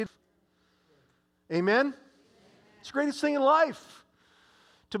Amen? It's the greatest thing in life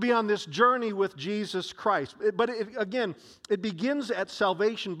to be on this journey with Jesus Christ. But again, it begins at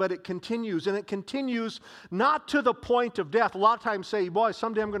salvation, but it continues. And it continues not to the point of death. A lot of times say, boy,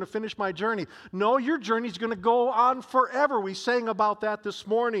 someday I'm going to finish my journey. No, your journey's going to go on forever. We sang about that this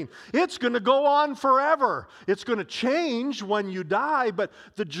morning. It's going to go on forever. It's going to change when you die, but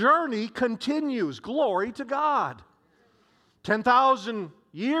the journey continues. Glory to God. 10,000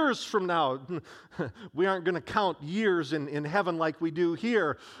 years from now, we aren't going to count years in heaven like we do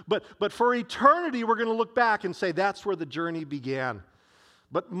here, but for eternity, we're going to look back and say that's where the journey began.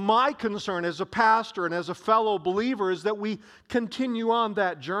 But my concern as a pastor and as a fellow believer is that we continue on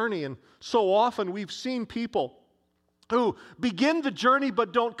that journey. And so often we've seen people who begin the journey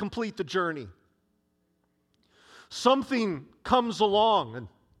but don't complete the journey. Something comes along and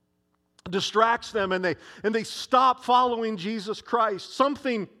distracts them and they stop following Jesus Christ.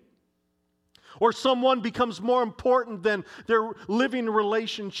 Something or someone becomes more important than their living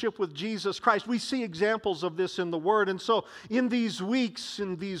relationship with Jesus Christ. We see examples of this in the Word. And so in these weeks,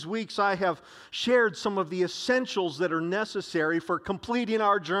 I have shared some of the essentials that are necessary for completing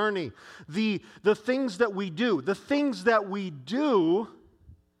our journey. The things that we do that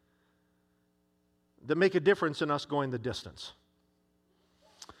make a difference in us going the distance.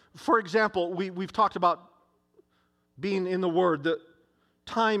 For example, we've talked about being in the Word, the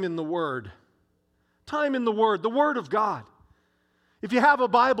time in the Word. Time in the Word, the Word of God. If you have a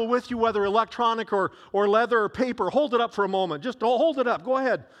Bible with you, whether electronic or leather or paper, hold it up for a moment. Just hold it up. Go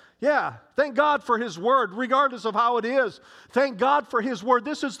ahead. Yeah. Thank God for His Word, regardless of how it is. Thank God for His Word.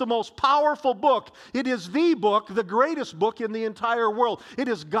 This is the most powerful book. It is the book, the greatest book in the entire world. It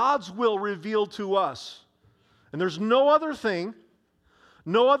is God's will revealed to us. And there's no other thing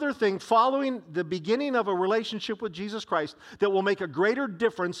following the beginning of a relationship with Jesus Christ that will make a greater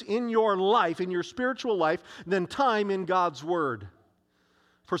difference in your life, in your spiritual life, than time in God's Word.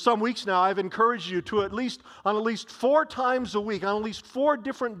 For some weeks now, I've encouraged you to at least 4 times a week, on at least 4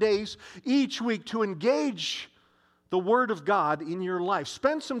 different days each week, to engage the Word of God in your life.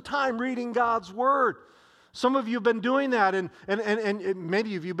 Spend some time reading God's Word. Some of you have been doing that, and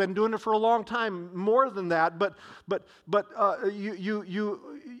many of you have been doing it for a long time, more than that. But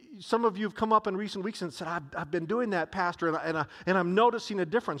some of you have come up in recent weeks and said, "I've been doing that, Pastor, and I'm noticing a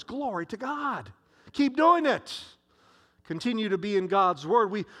difference." Glory to God! Keep doing it. Continue to be in God's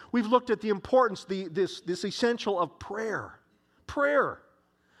Word. We've looked at the importance, this essential of prayer. Prayer.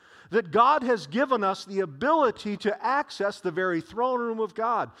 That God has given us the ability to access the very throne room of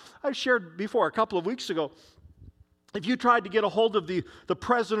God. I shared before, a couple of weeks ago, if you tried to get a hold of the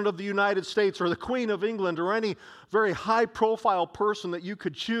President of the United States or the Queen of England or any very high-profile person that you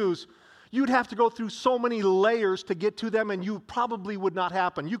could choose, you'd have to go through so many layers to get to them, and you probably would not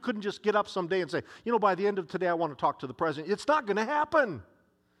happen. You couldn't just get up someday and say, by the end of today, I want to talk to the President. It's not going to happen.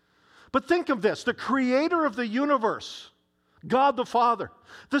 But think of this, the Creator of the universe, God the Father,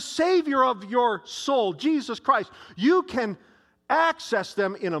 the Savior of your soul, Jesus Christ, you can access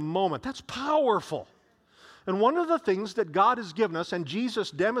them in a moment. That's powerful. And one of the things that God has given us, and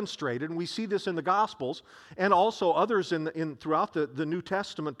Jesus demonstrated, and we see this in the Gospels, and also others throughout the New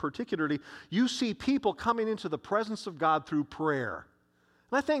Testament particularly, you see people coming into the presence of God through prayer.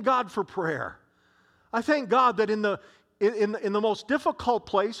 And I thank God for prayer. I thank God that in the most difficult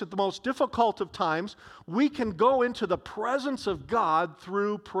place, at the most difficult of times, we can go into the presence of God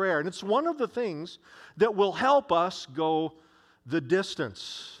through prayer. And it's one of the things that will help us go the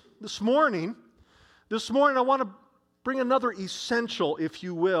distance. This morning, I want to bring another essential, if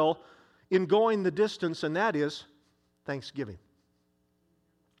you will, in going the distance, and that is Thanksgiving.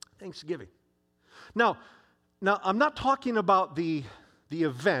 Thanksgiving. Now I'm not talking about the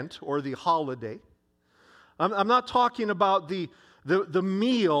event or the holiday. I'm not talking about the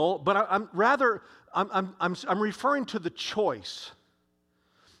meal, but I'm referring to the choice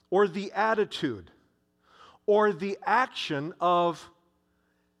or the attitude or the action of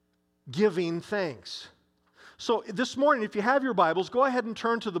giving thanks. So this morning, if you have your Bibles, go ahead and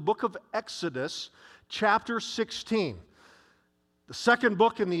turn to the book of Exodus, chapter 16. The second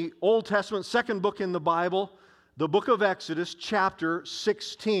book in the Old Testament, second book in the Bible. The book of Exodus, chapter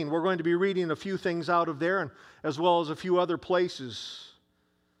 16. We're going to be reading a few things out of there, and as well as a few other places.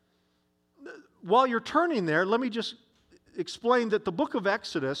 While you're turning there, let me just explain that the book of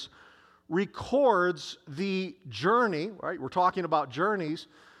Exodus records the journey, right? We're talking about journeys.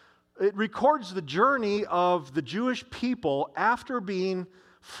 It records the journey of the Jewish people after being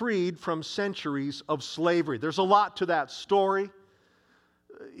freed from centuries of slavery. There's a lot to that story.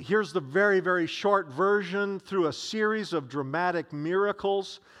 Here's the very, very short version. Through a series of dramatic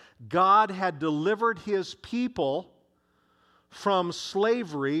miracles, God had delivered His people from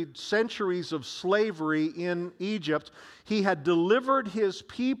slavery, centuries of slavery in Egypt. He had delivered His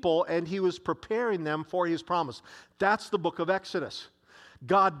people, and He was preparing them for His promise. That's the book of Exodus.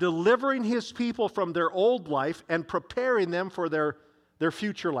 God delivering His people from their old life and preparing them for their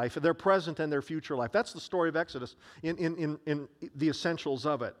future life, their present and their future life. That's the story of Exodus in the essentials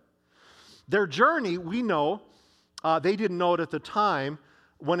of it. Their journey, we know, they didn't know it at the time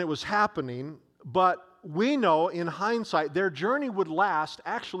when it was happening, but we know in hindsight their journey would last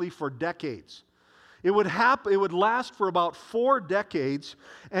actually for decades. It would last for about 4 decades,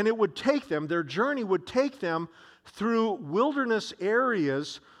 and their journey would take them through wilderness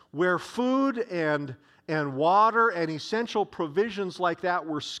areas where food and water and essential provisions like that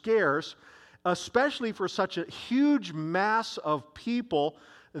were scarce, especially for such a huge mass of people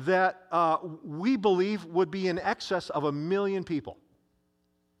that we believe would be in excess of 1 million people.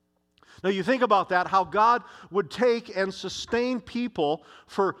 Now you think about that, how God would take and sustain people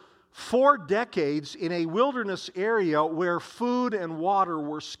for 4 decades in a wilderness area where food and water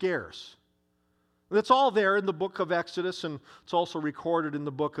were scarce. That's all there in the book of Exodus, and it's also recorded in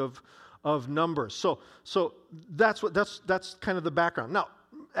the book of Numbers. So that's kind of the background. Now,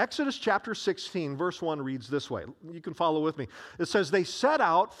 Exodus chapter 16, verse 1 reads this way. You can follow with me. It says, "They set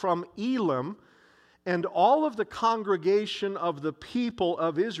out from Elim, and all of the congregation of the people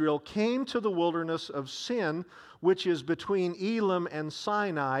of Israel came to the wilderness of Sin, which is between Elim and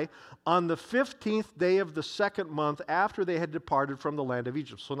Sinai, on the 15th day of the 2nd month after they had departed from the land of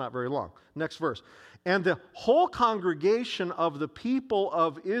Egypt." So not very long. Next verse. "And the whole congregation of the people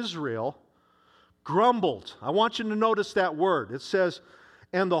of Israel grumbled." I want you to notice that word. It says,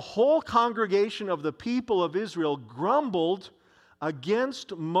 "And the whole congregation of the people of Israel grumbled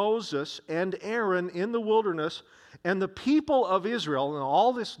against Moses and Aaron in the wilderness, and the people of Israel," and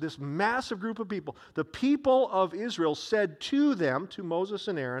all this massive group of people, "the people of Israel said to them," to Moses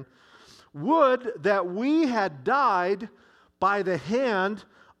and Aaron, "Would that we had died by the hand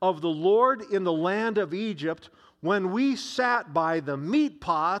of the Lord in the land of Egypt, when we sat by the meat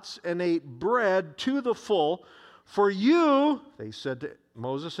pots and ate bread to the full. For you," they said to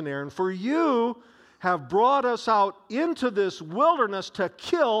Moses and Aaron, "for you have brought us out into this wilderness to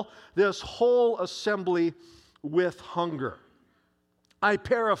kill this whole assembly with hunger." I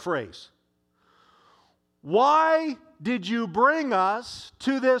paraphrase. Why did you bring us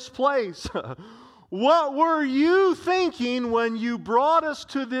to this place? What were you thinking when you brought us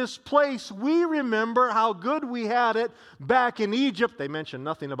to this place? We remember how good we had it back in Egypt. They mentioned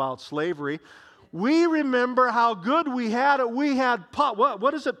nothing about slavery. We remember how good we had it. We had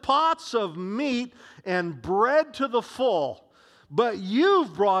pots of meat and bread to the full. But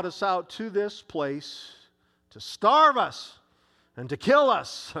you've brought us out to this place to starve us and to kill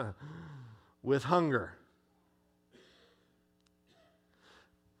us with hunger.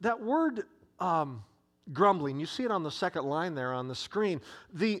 That word grumbling, you see it on the second line there on the screen.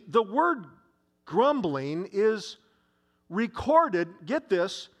 The word grumbling is recorded, get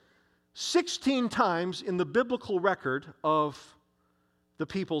this, 16 times in the biblical record of the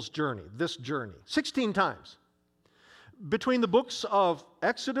people's journey, this journey. 16 times. Between the books of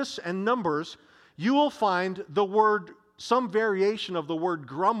Exodus and Numbers, you will find the word, some variation of the word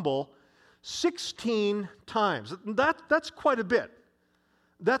grumble, 16 times. That's quite a bit.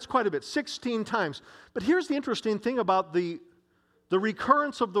 That's quite a bit, 16 times. But here's the interesting thing about the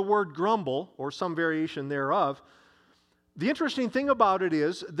recurrence of the word grumble, or some variation thereof. The interesting thing about it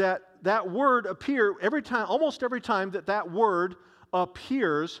is that word almost every time that word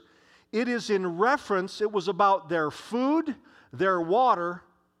appears, it is in reference, it was about their food, their water,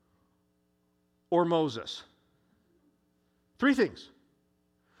 or Moses. 3 things.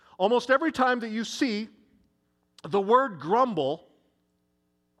 Almost every time that you see the word grumble,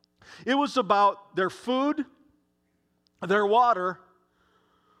 it was about their food, their water,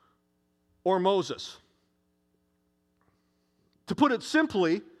 or Moses. To put it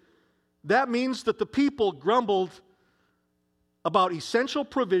simply, that means that the people grumbled about essential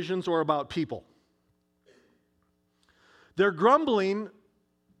provisions or about people. They're grumbling,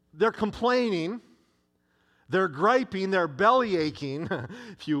 they're complaining, they're griping, they're belly aching,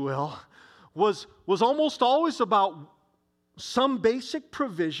 if you will, was almost always about some basic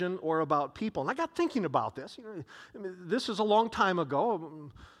provision or about people. And I got thinking about this. This is a long time ago,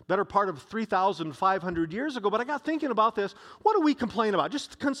 better part of 3,500 years ago, but I got thinking about this. What do we complain about?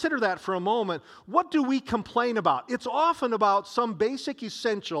 Just consider that for a moment. What do we complain about? It's often about some basic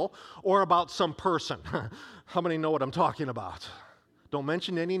essential or about some person. How many know what I'm talking about? Don't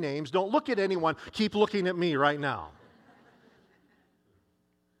mention any names. Don't look at anyone. Keep looking at me right now.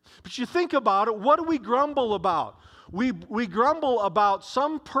 But you think about it, what do we grumble about? We grumble about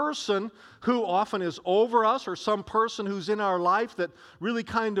some person who often is over us, or some person who's in our life that really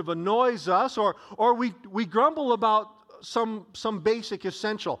kind of annoys us, or we grumble about some basic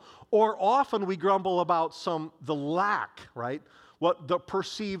essential, or often we grumble about the lack, right? What the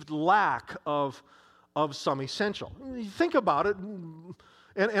perceived lack of some essential. You think about it,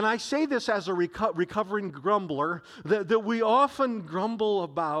 and I say this as a recovering grumbler, that we often grumble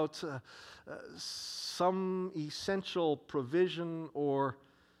about some essential provision or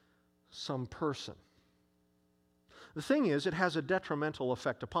some person. The thing is, it has a detrimental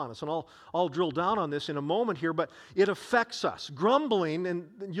effect upon us, and I'll drill down on this in a moment here, but it affects us. Grumbling, and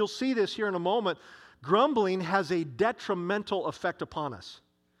you'll see this here in a moment, grumbling has a detrimental effect upon us.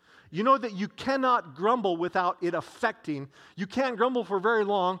 You know that you cannot grumble without it affecting. You can't grumble for very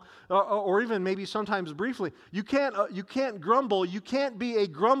long, or even maybe sometimes briefly. You can't grumble. You can't be a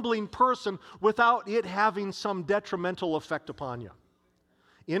grumbling person without it having some detrimental effect upon you,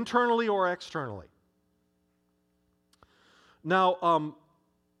 internally or externally. Now,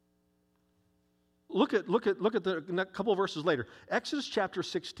 look at the couple of verses later. Exodus chapter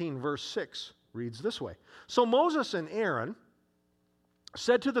 16, verse 6 reads this way: So Moses and Aaron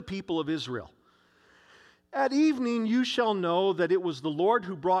said to the people of Israel, At evening you shall know that it was the Lord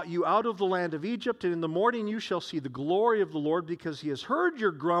who brought you out of the land of Egypt, and in the morning you shall see the glory of the Lord, because he has heard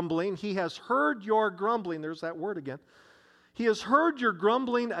your grumbling. He has heard your grumbling. There's that word again. He has heard your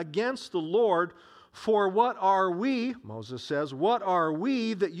grumbling against the Lord. For what are we, Moses says, what are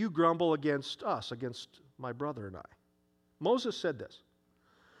we that you grumble against us, against my brother and I? Moses said this: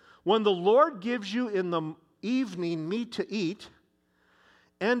 When the Lord gives you in the evening meat to eat,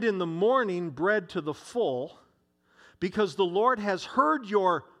 and in the morning bread to the full, because the Lord has heard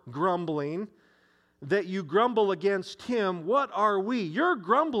your grumbling, that you grumble against him, what are we? Your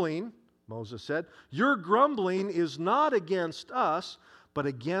grumbling, Moses said, your grumbling is not against us, but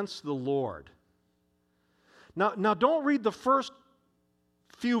against the Lord. Now don't read the first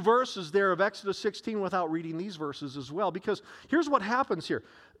few verses there of Exodus 16 without reading these verses as well, because here's what happens here.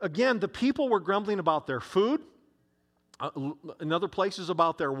 Again, the people were grumbling about their food, in other places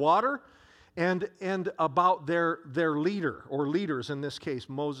about their water, and about their leader, or leaders in this case,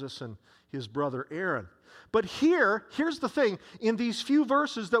 Moses and his brother Aaron. But here's the thing, in these few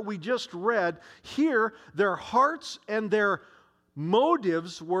verses that we just read, here their hearts and their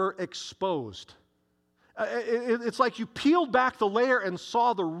motives were exposed. It's like you peeled back the layer and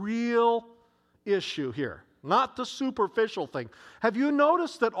saw the real issue here, not the superficial thing. Have you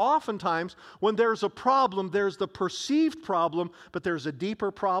noticed that oftentimes when there's a problem, there's the perceived problem, but there's a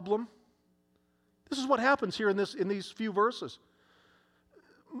deeper problem? This is what happens here in these few verses.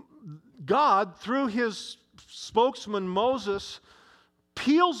 God, through his spokesman Moses,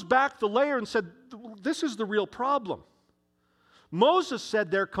 peels back the layer and said, this is the real problem. Moses said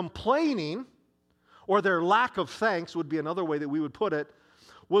they're complaining, or their lack of thanks would be another way that we would put it,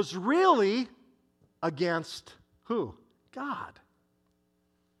 was really against who? God.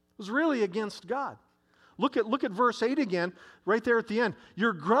 It was really against God. Look at verse 8 again, right there at the end.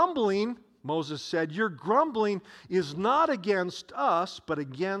 Your grumbling, Moses said, your grumbling is not against us, but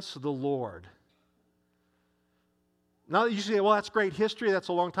against the Lord. Now you say, well, that's great history, that's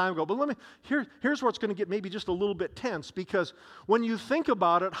a long time ago. But here's where it's going to get maybe just a little bit tense, because when you think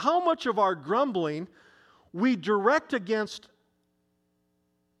about it, how much of our grumbling we direct against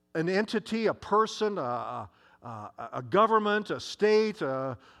an entity, a person, a government, a state,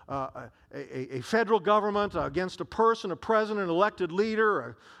 a federal government, against a person, a president, an elected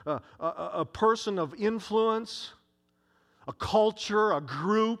leader, a person of influence, a culture, a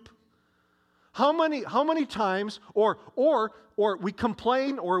group. How many times, or we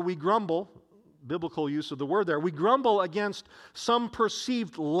complain or we grumble, biblical use of the word there, we grumble against some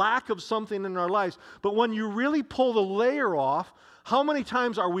perceived lack of something in our lives, but when you really pull the layer off, how many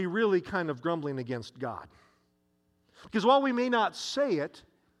times are we really kind of grumbling against God? Because while we may not say it,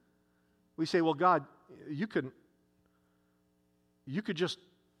 we say, well, God, you could just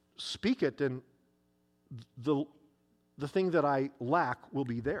speak it and the thing that I lack will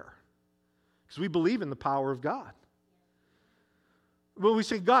be there. Because we believe in the power of God. When we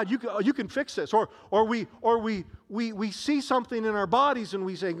say, God, you can fix this, or we see something in our bodies and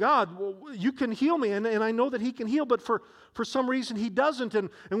we say, God, well, you can heal me, and I know that he can heal, but for some reason he doesn't, and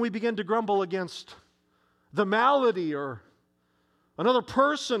we begin to grumble against the malady or another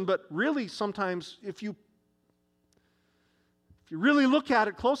person. But really sometimes if you really look at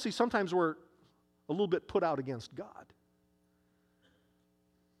it closely, sometimes we're a little bit put out against God.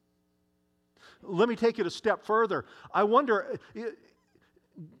 let me take it a step further. I wonder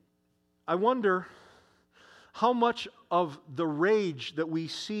how much of the rage that we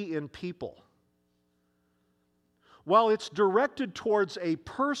see in people, while it's directed towards a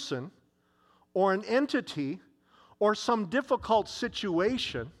person or an entity or some difficult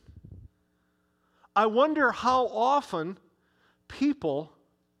situation, I wonder how often people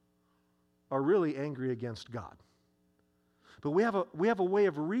are really angry against God. But we have a way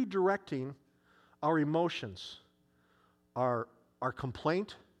of redirecting our emotions, our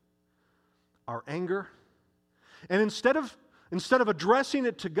complaint, our anger. And instead of addressing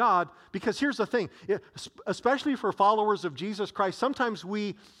it to God, because here's the thing, especially for followers of Jesus Christ, sometimes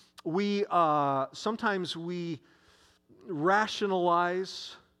we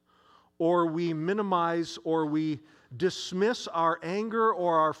rationalize, or we minimize, or we dismiss our anger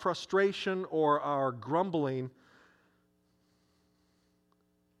or our frustration or our grumbling.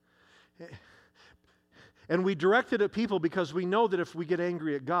 And we direct it at people because we know that if we get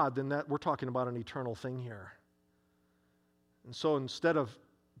angry at God, then we're talking about an eternal thing here. And so instead of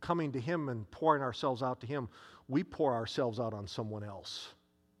coming to Him and pouring ourselves out to Him, we pour ourselves out on someone else.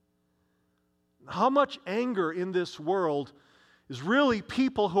 How much anger in this world is really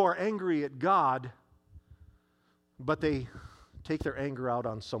people who are angry at God, but they take their anger out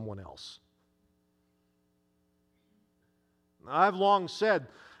on someone else? I've long said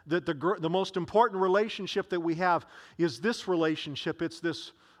that the most important relationship that we have is this relationship. It's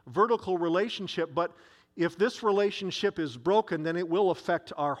this vertical relationship, but if this relationship is broken, then it will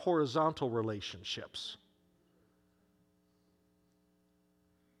affect our horizontal relationships.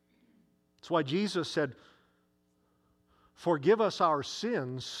 That's why Jesus said, "Forgive us our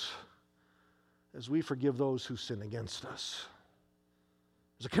sins as we forgive those who sin against us."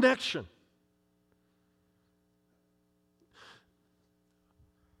 There's a connection.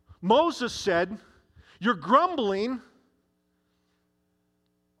 Moses said, "You're grumbling.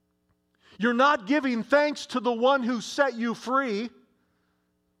 You're not giving thanks to the one who set you free.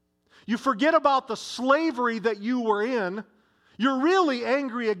 You forget about the slavery that you were in. You're really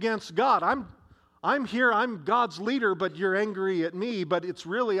angry against God. I'm here, I'm God's leader, but you're angry at me. But it's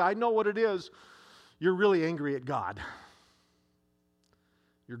really, I know what it is. You're really angry at God.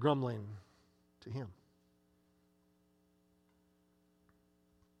 You're grumbling to Him."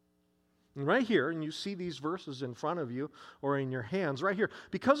 And right here, and you see these verses in front of you or in your hands, right here,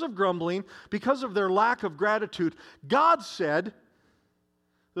 because of grumbling, because of their lack of gratitude, God said,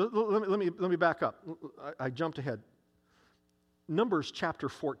 let me back up. I jumped ahead. Numbers chapter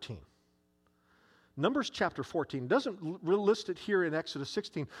 14. Numbers chapter 14 doesn't list it here in Exodus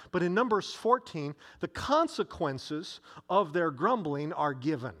 16, but in Numbers 14, the consequences of their grumbling are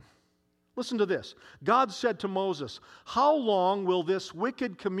given. Listen to this. God said to Moses, "How long will this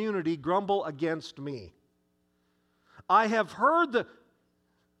wicked community grumble against me? I have heard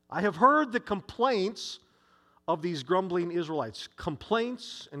the complaints of these grumbling Israelites."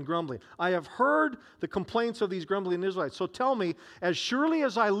 Complaints and grumbling. "I have heard the complaints of these grumbling Israelites. So tell me, as surely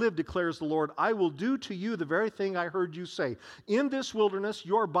as I live, declares the Lord, I will do to you the very thing I heard you say. In this wilderness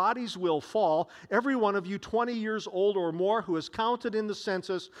your bodies will fall, every one of you 20 years old or more who is counted in the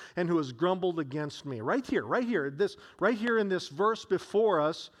census and who has grumbled against me." Right here in this verse before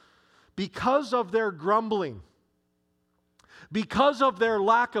us, because of their grumbling, because of their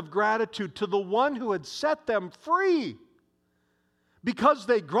lack of gratitude to the one who had set them free, because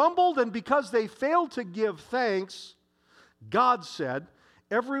they grumbled and because they failed to give thanks, God said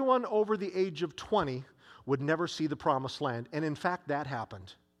everyone over the age of 20 would never see the promised land. And in fact, that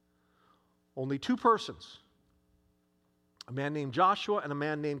happened. Only two persons, a man named Joshua and a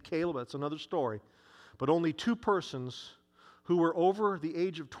man named Caleb, that's another story, but only two persons who were over the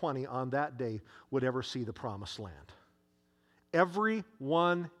age of 20 on that day would ever see the promised land.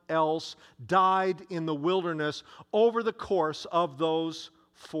 Everyone else died in the wilderness over the course of those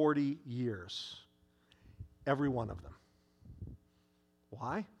 40 years. Every one of them.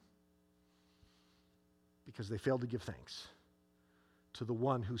 Why? Because they failed to give thanks to the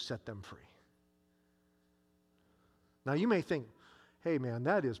one who set them free. Now you may think, "Hey man,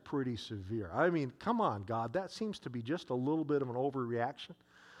 that is pretty severe. I mean, come on, God, that seems to be just a little bit of an overreaction.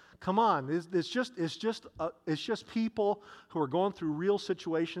 Come on, it's just people who are going through real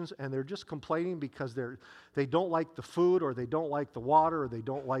situations and they're just complaining because they don't like the food or they don't like the water or they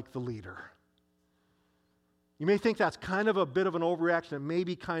don't like the leader." You may think that's kind of a bit of an overreaction. It may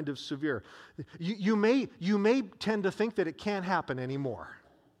be kind of severe. You may tend to think that it can't happen anymore.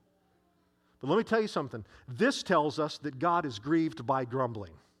 But let me tell you something. This tells us that God is grieved by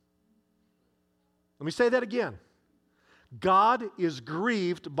grumbling. Let me say that again. God is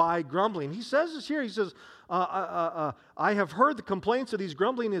grieved by grumbling. He says this here. He says, I have heard the complaints of these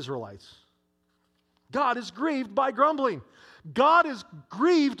grumbling Israelites. God is grieved by grumbling. God is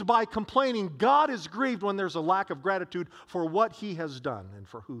grieved by complaining. God is grieved when there's a lack of gratitude for what He has done and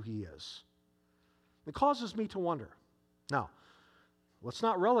for who He is. It causes me to wonder. Now, let's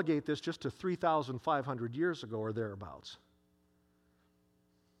not relegate this just to 3,500 years ago or thereabouts.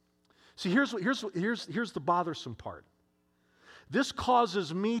 See, here's the bothersome part. This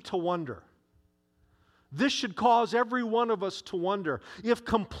causes me to wonder. This should cause every one of us to wonder. If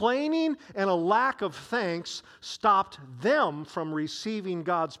complaining and a lack of thanks stopped them from receiving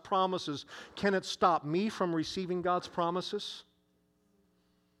God's promises, can it stop me from receiving God's promises?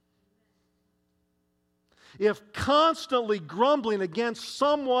 If constantly grumbling against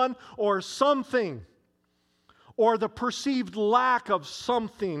someone or something, or the perceived lack of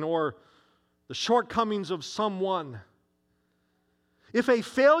something, or the shortcomings of someone, if a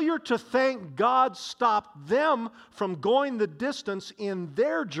failure to thank God stopped them from going the distance in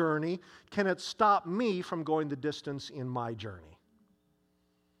their journey, can it stop me from going the distance in my journey?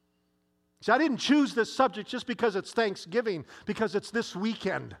 See, I didn't choose this subject just because it's Thanksgiving, because it's this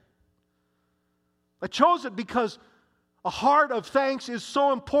weekend. I chose it because a heart of thanks is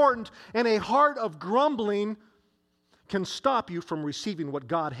so important, and a heart of grumbling can stop you from receiving what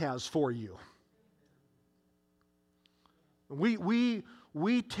God has for you. We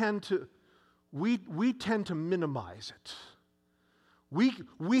tend to minimize it.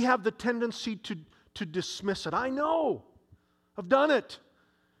 We have the tendency to dismiss it. I know. I've done it.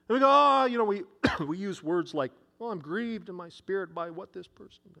 And we go, we use words like, I'm grieved in my spirit by what this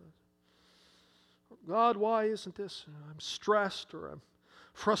person does. God, why isn't this? I'm stressed, or I'm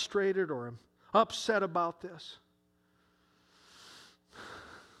frustrated, or I'm upset about this.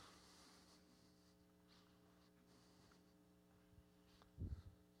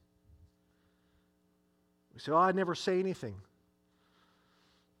 We say, I never say anything.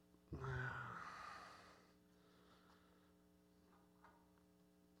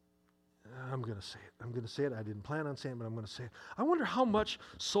 I'm going to say it. I'm going to say it. I didn't plan on saying it, but I'm going to say it. I wonder how much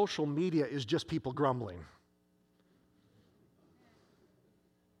social media is just people grumbling.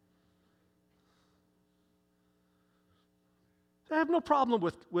 I have no problem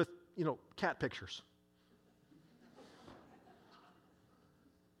with cat pictures.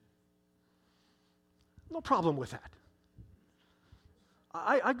 No problem with that.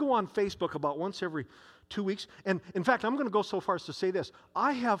 I go on Facebook about once every 2 weeks, and in fact, I'm going to go so far as to say this.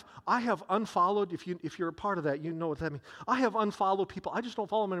 I have unfollowed. If you're a part of that, you know what that means. I have unfollowed people. I just don't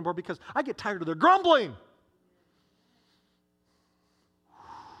follow them anymore because I get tired of their grumbling.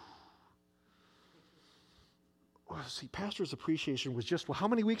 Well, see, Pastor's Appreciation was just, how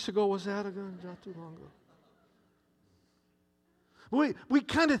many weeks ago was that? Not too long ago. We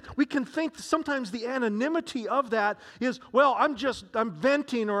can think sometimes the anonymity of that is, I'm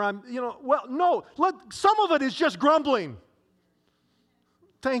venting, or no, some of it is just grumbling.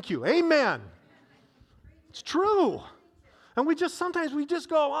 Thank you. Amen. It's true. And sometimes we just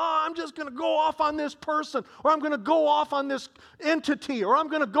go, I'm just going to go off on this person, or I'm going to go off on this entity, or I'm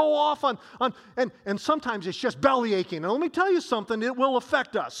going to go off on and sometimes it's just belly aching. And let me tell you something, it will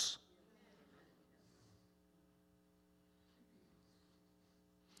affect us.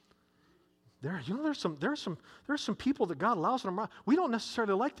 There's some people that God allows them around. We don't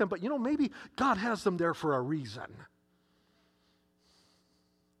necessarily like them, but maybe God has them there for a reason.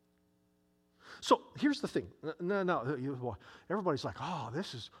 So here's the thing. No. Everybody's like, I'm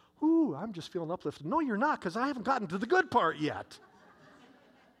just feeling uplifted. No, you're not, because I haven't gotten to the good part yet.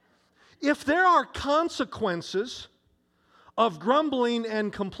 If there are consequences of grumbling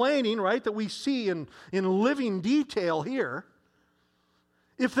and complaining, right, that we see in living detail here,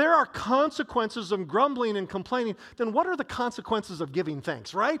 if there are consequences of grumbling and complaining, then what are the consequences of giving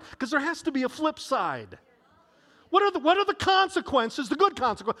thanks, right? Because there has to be a flip side. What are the consequences, the good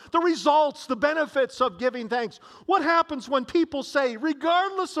consequences, the results, the benefits of giving thanks? What happens when people say,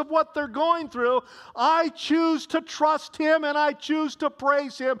 regardless of what they're going through, I choose to trust Him, and I choose to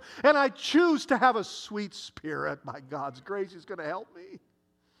praise Him, and I choose to have a sweet spirit. By God's grace, He's going to help me.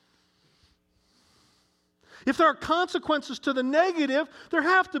 If there are consequences to the negative, there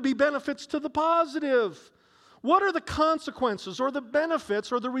have to be benefits to the positive. What are the consequences or the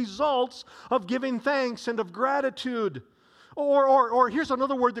benefits or the results of giving thanks and of gratitude? Or here's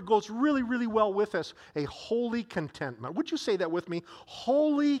another word that goes really, really well with us, a holy contentment. Would you say that with me?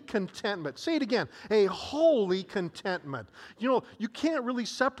 Holy contentment. Say it again, a holy contentment. You can't really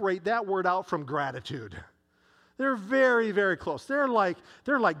separate that word out from gratitude. They're very, very close. They're like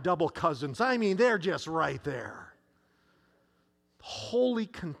double cousins. I mean, they're just right there. Holy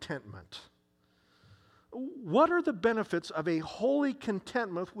contentment. What are the benefits of a holy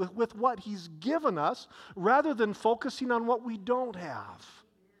contentment with what He's given us rather than focusing on what we don't have?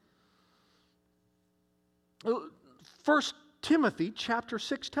 1 Timothy chapter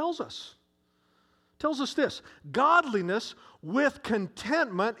 6 tells us this: godliness with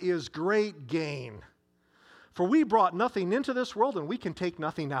contentment is great gain. For we brought nothing into this world, and we can take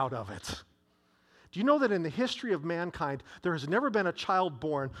nothing out of it. Do you know that in the history of mankind, there has never been a child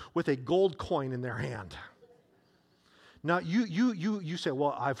born with a gold coin in their hand? Now, you say,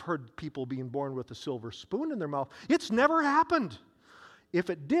 well, I've heard people being born with a silver spoon in their mouth. It's never happened. If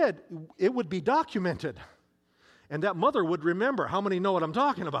it did, it would be documented. And that mother would remember. How many know what I'm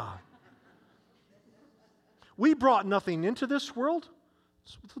talking about? We brought nothing into this world.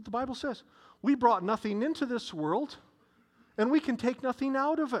 That's what the Bible says. We brought nothing into this world, and we can take nothing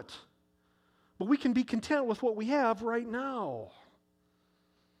out of it. But we can be content with what we have right now.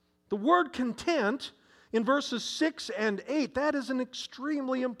 The word content in verses 6 and 8, that is an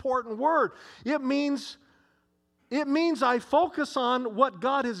extremely important word. It means I focus on what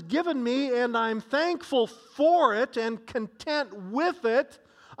God has given me, and I'm thankful for it and content with it.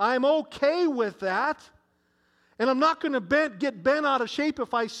 I'm okay with that. And I'm not going to get bent out of shape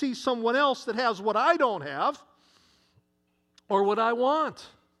if I see someone else that has what I don't have or what I want.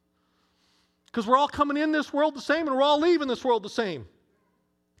 Because we're all coming in this world the same, and we're all leaving this world the same.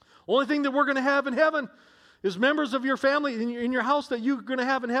 Only thing that we're going to have in heaven is members of your family in your house that you're going to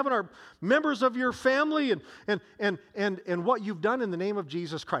have in heaven are members of your family and what you've done in the name of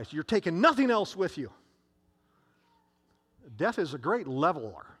Jesus Christ. You're taking nothing else with you. Death is a great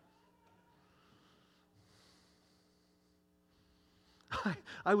leveler.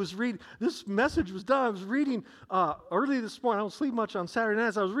 I was reading, this message was done, I was reading early this morning. I don't sleep much on Saturday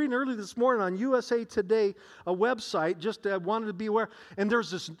nights. I was reading early this morning on USA Today, a website, just wanted to be aware. And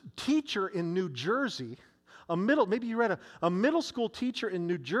there's this teacher in New Jersey, maybe you read a middle school teacher in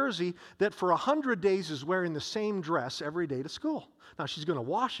New Jersey that for 100 days is wearing the same dress every day to school. Now, she's going to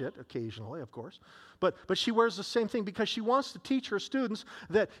wash it occasionally, of course, but she wears the same thing because she wants to teach her students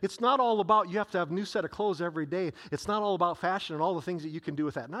that it's not all about you have to have a new set of clothes every day. It's not all about fashion and all the things that you can do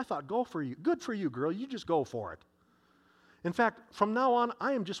with that. And I thought, good for you, girl. You just go for it. In fact, from now on,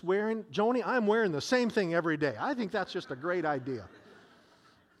 I am wearing the same thing every day. I think that's just a great idea.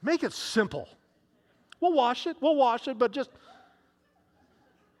 Make it simple. We'll wash it, but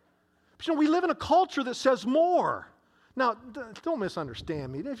we live in a culture that says more. Now, don't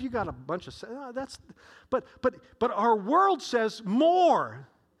misunderstand me. If you got a bunch of, but our world says more.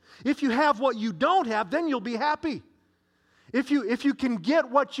 If you have what you don't have, then you'll be happy. If you can get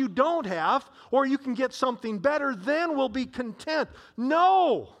what you don't have, or you can get something better, then we'll be content.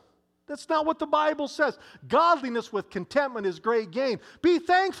 No, that's not what the Bible says. Godliness with contentment is great gain. Be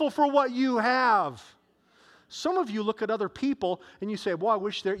thankful for what you have. Some of you look at other people and you say, well,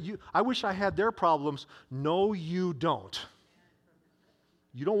 I wish I had their problems. No, you don't.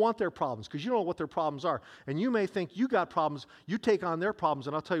 You don't want their problems because you don't know what their problems are. And you may think you got problems. You take on their problems,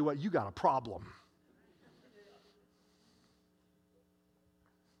 and I'll tell you what, you got a problem.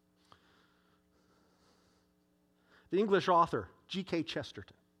 The English author, G.K.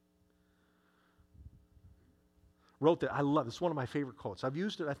 Chesterton, wrote that. I love it. It's one of my favorite quotes. I've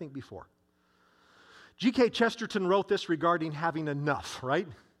used it, I think, before. G.K. Chesterton wrote this regarding having enough, right?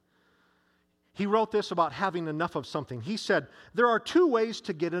 He wrote this about having enough of something. He said, there are two ways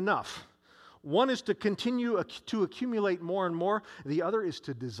to get enough. One is to continue to accumulate more and more. The other is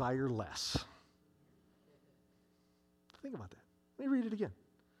to desire less. Think about that. Let me read it again.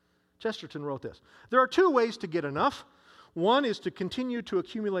 Chesterton wrote this. There are two ways to get enough. One is to continue to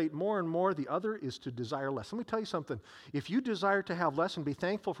accumulate more and more. The other is to desire less. Let me tell you something. If you desire to have less and be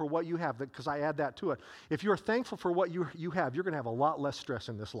thankful for what you have, because I add that to it, if you're thankful for what you have, you're going to have a lot less stress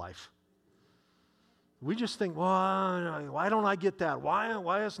in this life. We just think, well, why don't I get that?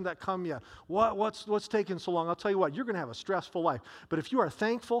 Why hasn't that come yet? What's taking so long? I'll tell you what, you're going to have a stressful life. But if you are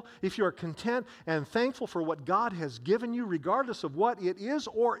thankful, if you are content and thankful for what God has given you, regardless of what it is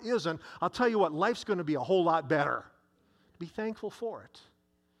or isn't, I'll tell you what, life's going to be a whole lot better. Be thankful for it.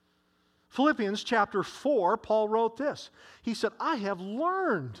 Philippians chapter 4, Paul wrote this. He said, I have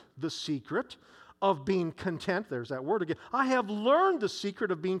learned the secret of being content. There's that word again. I have learned the secret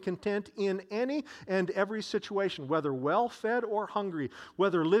of being content in any and every situation, whether well-fed or hungry,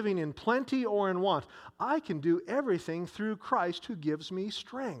 whether living in plenty or in want. I can do everything through Christ who gives me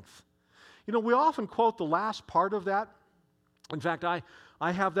strength. You know, we often quote the last part of that. In fact,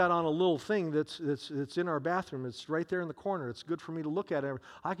 I have that on a little thing that's in our bathroom. It's right there in the corner. It's good for me to look at it.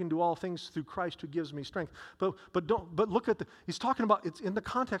 I can do all things through Christ who gives me strength. But look at he's talking about, it's in the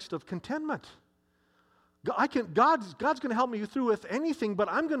context of contentment. God's going to help me through with anything, but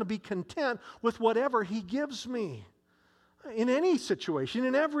I'm going to be content with whatever He gives me. In any situation,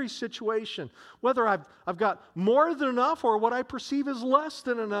 in every situation, whether I've got more than enough or what I perceive as less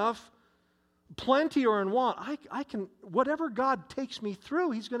than enough, plenty or in want, I can, whatever God takes me through,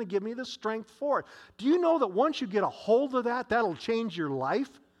 He's going to give me the strength for it. Do you know that once you get a hold of that, that'll change your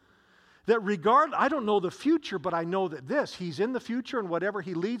life? That I don't know the future, but I know that He's in the future, and whatever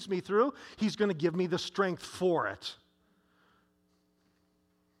He leads me through, He's going to give me the strength for it.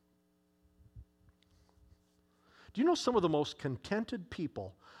 Do you know some of the most contented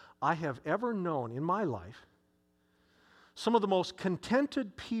people I have ever known in my life? Some of the most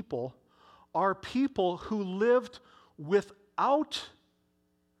contented people are people who lived without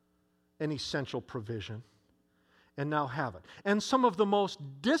an essential provision and now have it. And some of the most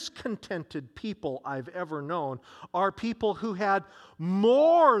discontented people I've ever known are people who had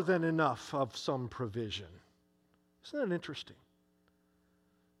more than enough of some provision. Isn't that interesting?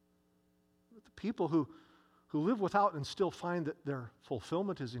 The people who live without and still find that their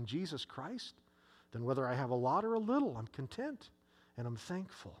fulfillment is in Jesus Christ, then whether I have a lot or a little, I'm content and I'm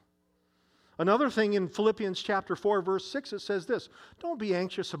thankful. Another thing in Philippians chapter 4, verse 6, it says this: don't be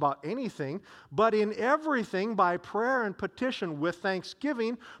anxious about anything, but in everything by prayer and petition with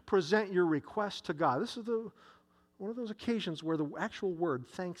thanksgiving, present your requests to God. This is one of those occasions where the actual word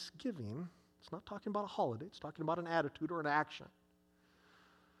thanksgiving, it's not talking about a holiday, it's talking about an attitude or an action.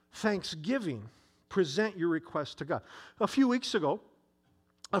 Thanksgiving. Present your request to God. A few weeks ago,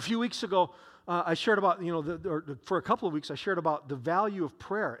 I shared about, for a couple of weeks, I shared about the value of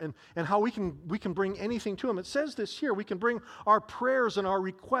prayer and how we can bring anything to Him. It says this here: we can bring our prayers and our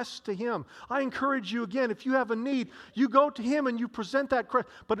requests to Him. I encourage you again, if you have a need, you go to Him and you present that.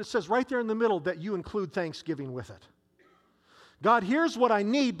 But it says right there in the middle that you include thanksgiving with it. God, here's what I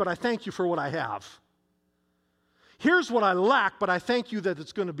need, but I thank you for what I have. Here's what I lack, but I thank you that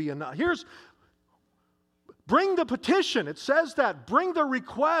it's going to be enough. Bring the petition. It says that. Bring the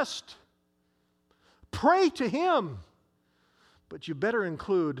request. Pray to Him. But you better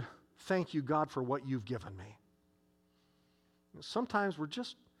include, thank you, God, for what you've given me. Sometimes we're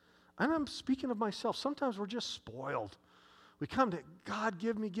just, and I'm speaking of myself, sometimes we're just spoiled. We come to, God,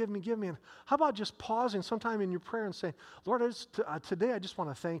 give me. And how about just pausing sometime in your prayer and saying, Lord, today I just want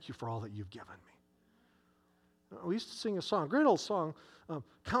to thank you for all that you've given me. We used to sing a song, a great old song,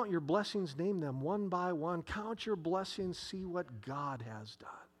 count your blessings, name them one by one. Count your blessings, see what God has done.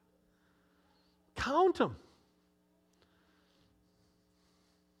 Count them.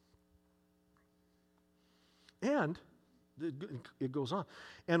 And it goes on.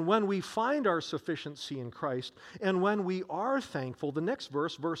 And when we find our sufficiency in Christ, and when we are thankful, the next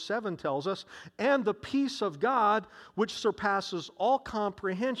verse, verse 7 tells us, and the peace of God, which surpasses all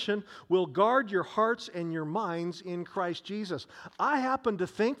comprehension, will guard your hearts and your minds in Christ Jesus. I happen to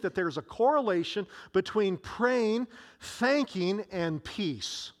think that there's a correlation between praying, thanking, and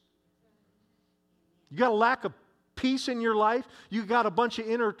peace. You got a lack of peace in your life, you got a bunch of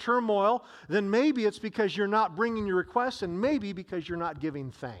inner turmoil, then maybe it's because you're not bringing your requests, and maybe because you're not giving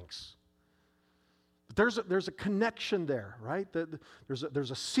thanks. But there's a connection there, right?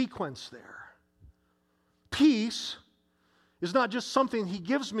 There's a sequence there. Peace is not just something He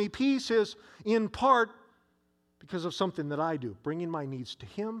gives me. Peace is in part because of something that I do, bringing my needs to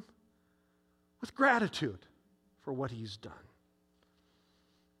Him with gratitude for what He's done.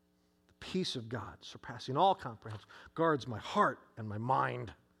 Peace of God, surpassing all comprehension, guards my heart and my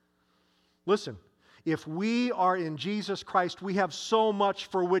mind. Listen, if we are in Jesus Christ, we have so much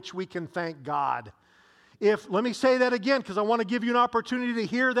for which we can thank God. Let me say that again, because I want to give you an opportunity to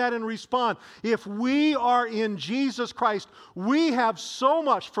hear that and respond. If we are in Jesus Christ, we have so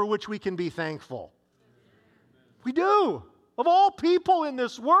much for which we can be thankful. We do. Of all people in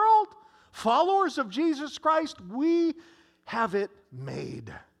this world, followers of Jesus Christ, we have it made.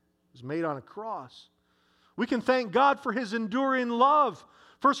 It was made on a cross. We can thank God for His enduring love.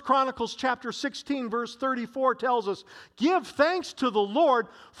 1 Chronicles chapter 16, verse 34 tells us, give thanks to the Lord,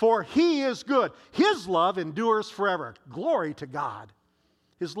 for He is good. His love endures forever. Glory to God.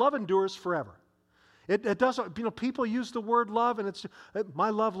 His love endures forever. It doesn't, people use the word love, and my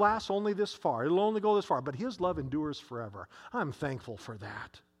love lasts only this far. It'll only go this far, but His love endures forever. I'm thankful for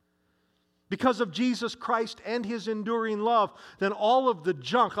that. because of Jesus Christ and His enduring love, then all of the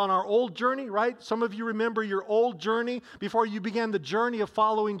junk on our old journey, right? Some of you remember your old journey before you began the journey of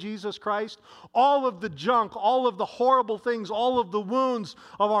following Jesus Christ. All of the junk, all of the horrible things, all of the wounds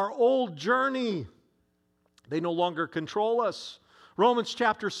of our old journey, they no longer control us. Romans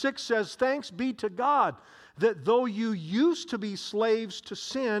chapter 6 says, "Thanks be to God that though you used to be slaves to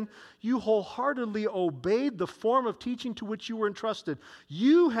sin, you wholeheartedly obeyed the form of teaching to which you were entrusted.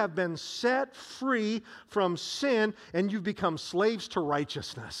 You have been set free from sin, and you've become slaves to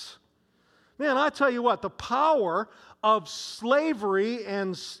righteousness." Man, I tell you what, the power of slavery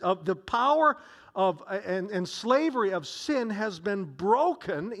and slavery of sin has been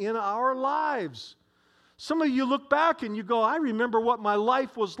broken in our lives. Some of you look back and you go, "I remember what my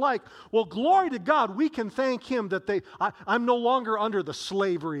life was like." Well, glory to God, we can thank Him that I'm no longer under the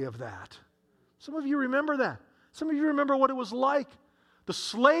slavery of that. Some of you remember that. Some of you remember what it was like. The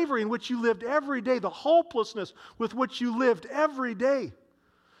slavery in which you lived every day, the hopelessness with which you lived every day.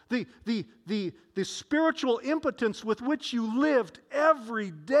 The spiritual impotence with which you lived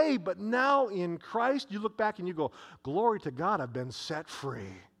every day. But now in Christ, you look back and you go, "Glory to God, I've been set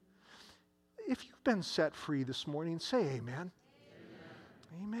free." If you've been set free this morning, say amen.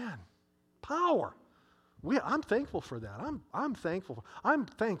 Amen. Amen. Power. I'm thankful for that. I'm thankful. I'm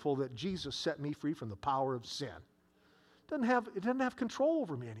thankful that Jesus set me free from the power of sin. It doesn't have control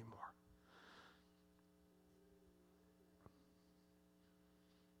over me anymore.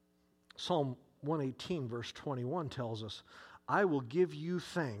 Psalm 118 verse 21 tells us, "I will give you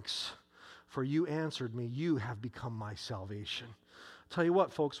thanks, for you answered me. You have become my salvation." I'll tell you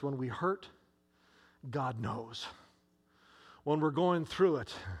what, folks, when we hurt, God knows. When we're going through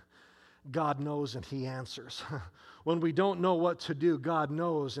it, God knows and He answers. When we don't know what to do, God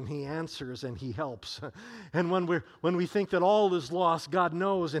knows and He answers and He helps. And when we think that all is lost, God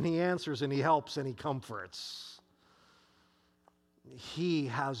knows and He answers and He helps and He comforts. He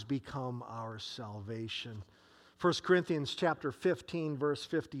has become our salvation. 1 Corinthians chapter 15, verse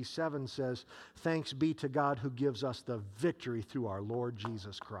 57 says, "Thanks be to God who gives us the victory through our Lord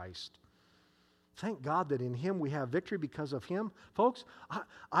Jesus Christ." Thank God that in Him we have victory because of Him. Folks,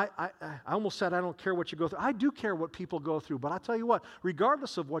 I almost said I don't care what you go through. I do care what people go through. But I tell you what,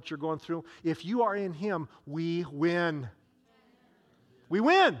 regardless of what you're going through, if you are in Him, we win. We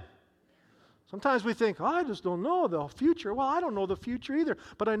win. Sometimes we think, I just don't know the future. Well, I don't know the future either.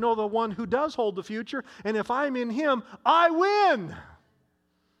 But I know the one who does hold the future. And if I'm in Him, I win.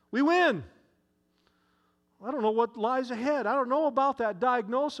 We win. I don't know what lies ahead. I don't know about that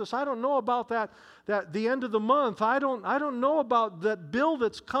diagnosis. I don't know about that the end of the month. I don't know about that bill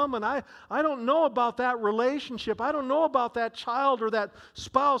that's coming. I don't know about that relationship. I don't know about that child or that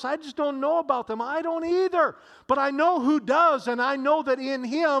spouse. I just don't know about them. I don't either. But I know who does, and I know that in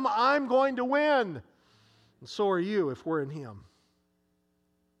Him I'm going to win. And so are you if we're in Him.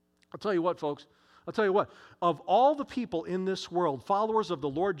 I'll tell you what, folks. I'll tell you what. Of all the people in this world, followers of the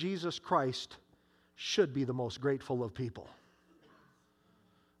Lord Jesus Christ should be the most grateful of people.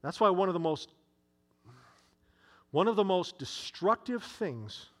 That's why one of the most destructive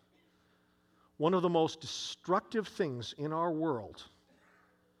things in our world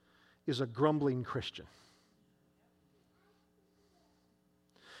is a grumbling Christian.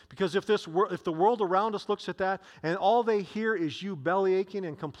 Because if the world around us looks at that and all they hear is you belly aching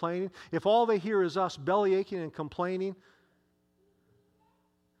and complaining, if all they hear is us belly aching and complaining,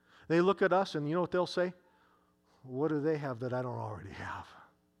 they look at us and you know what they'll say? What do they have that I don't already have?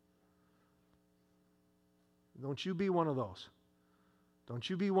 Don't you be one of those. Don't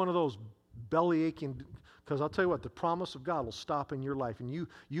you be one of those belly aching, because I'll tell you what, the promise of God will stop in your life, and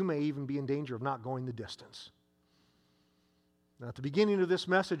you may even be in danger of not going the distance. Now, at the beginning of this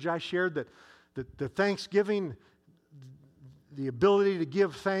message, I shared that the Thanksgiving, the ability to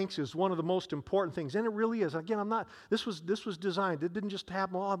give thanks is one of the most important things. And it really is. Again, this was designed. It didn't just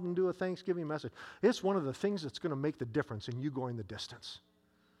happen, I'm going to do a Thanksgiving message. It's one of the things that's going to make the difference in you going the distance.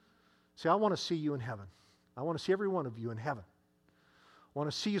 See, I want to see you in heaven. I want to see every one of you in heaven. I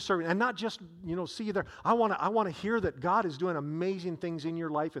want to see you serving. And not just, see you there. I want to hear that God is doing amazing things in your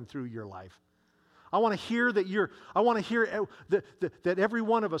life and through your life. I want to hear that every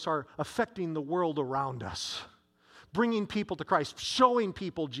one of us are affecting the world around us. Bringing people to Christ, showing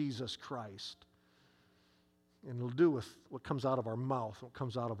people Jesus Christ. And it'll do with what comes out of our mouth, what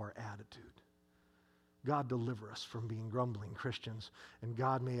comes out of our attitude. God deliver us from being grumbling Christians, and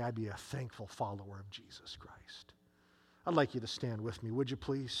God, may I be a thankful follower of Jesus Christ. I'd like you to stand with me, would you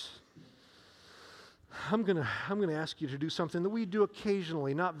please? I'm going to ask you to do something that we do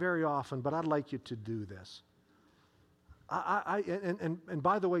occasionally, not very often, but I'd like you to do this. And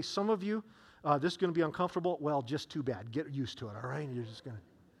by the way, some of you, this is going to be uncomfortable. Well, just too bad. Get used to it, all right? You're just going to...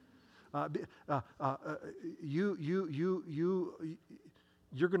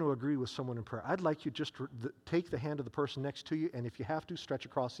 You're going to agree with someone in prayer. I'd like you just to take the hand of the person next to you, and if you have to, stretch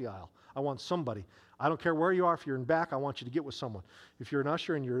across the aisle. I want somebody. I don't care where you are. If you're in back, I want you to get with someone. If you're an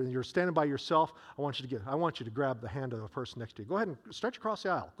usher and you're standing by yourself, I want you to grab the hand of the person next to you. Go ahead and stretch across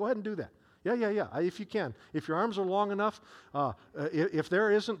the aisle. Go ahead and do that. Yeah. If you can. If your arms are long enough, if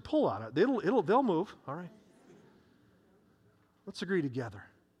there isn't, pull on it. They'll move. All right. Let's agree together.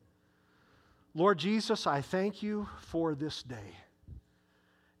 Lord Jesus, I thank you for this day.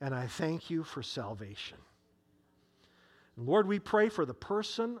 And I thank you for salvation. And Lord, we pray for the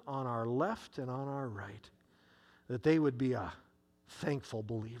person on our left and on our right, that they would be a thankful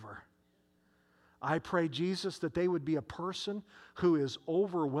believer. I pray, Jesus, that they would be a person who is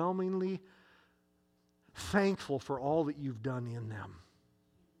overwhelmingly thankful for all that you've done in them.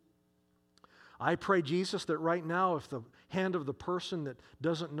 I pray, Jesus, that right now, if the hand of the person that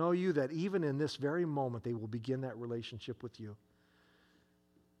doesn't know you, that even in this very moment, they will begin that relationship with you.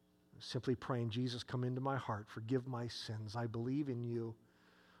 Simply praying, Jesus, come into my heart, forgive my sins. I believe in you.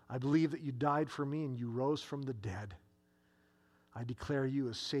 I believe that you died for me and you rose from the dead. I declare you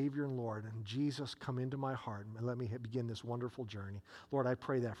as Savior and Lord, and Jesus, come into my heart and let me begin this wonderful journey. Lord, I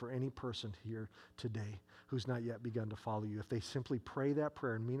pray that for any person here today who's not yet begun to follow you. If they simply pray that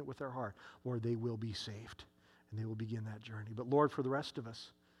prayer and mean it with their heart, Lord, they will be saved and they will begin that journey. But Lord, for the rest of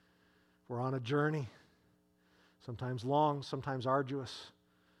us, we're on a journey, sometimes long, sometimes arduous,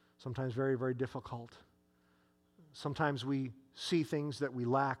 sometimes very, very difficult. Sometimes we see things that we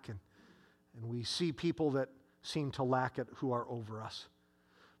lack, and we see people that seem to lack it who are over us.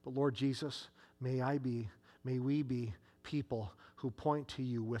 But Lord Jesus, may we be people who point to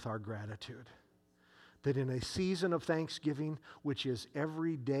you with our gratitude. That in a season of thanksgiving, which is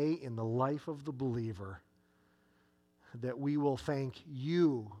every day in the life of the believer, that we will thank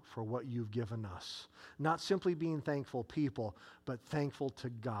you for what you've given us. Not simply being thankful people, but thankful to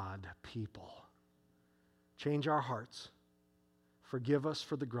God people. Change our hearts. Forgive us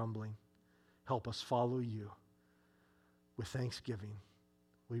for the grumbling. Help us follow you. With thanksgiving,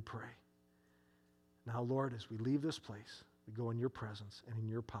 we pray. Now, Lord, as we leave this place, we go in your presence and in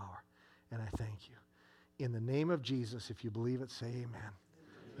your power, and I thank you. In the name of Jesus, if you believe it, say amen.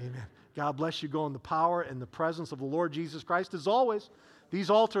 Amen. God bless you. Go in the power and the presence of the Lord Jesus Christ. As always, these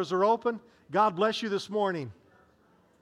altars are open. God bless you this morning.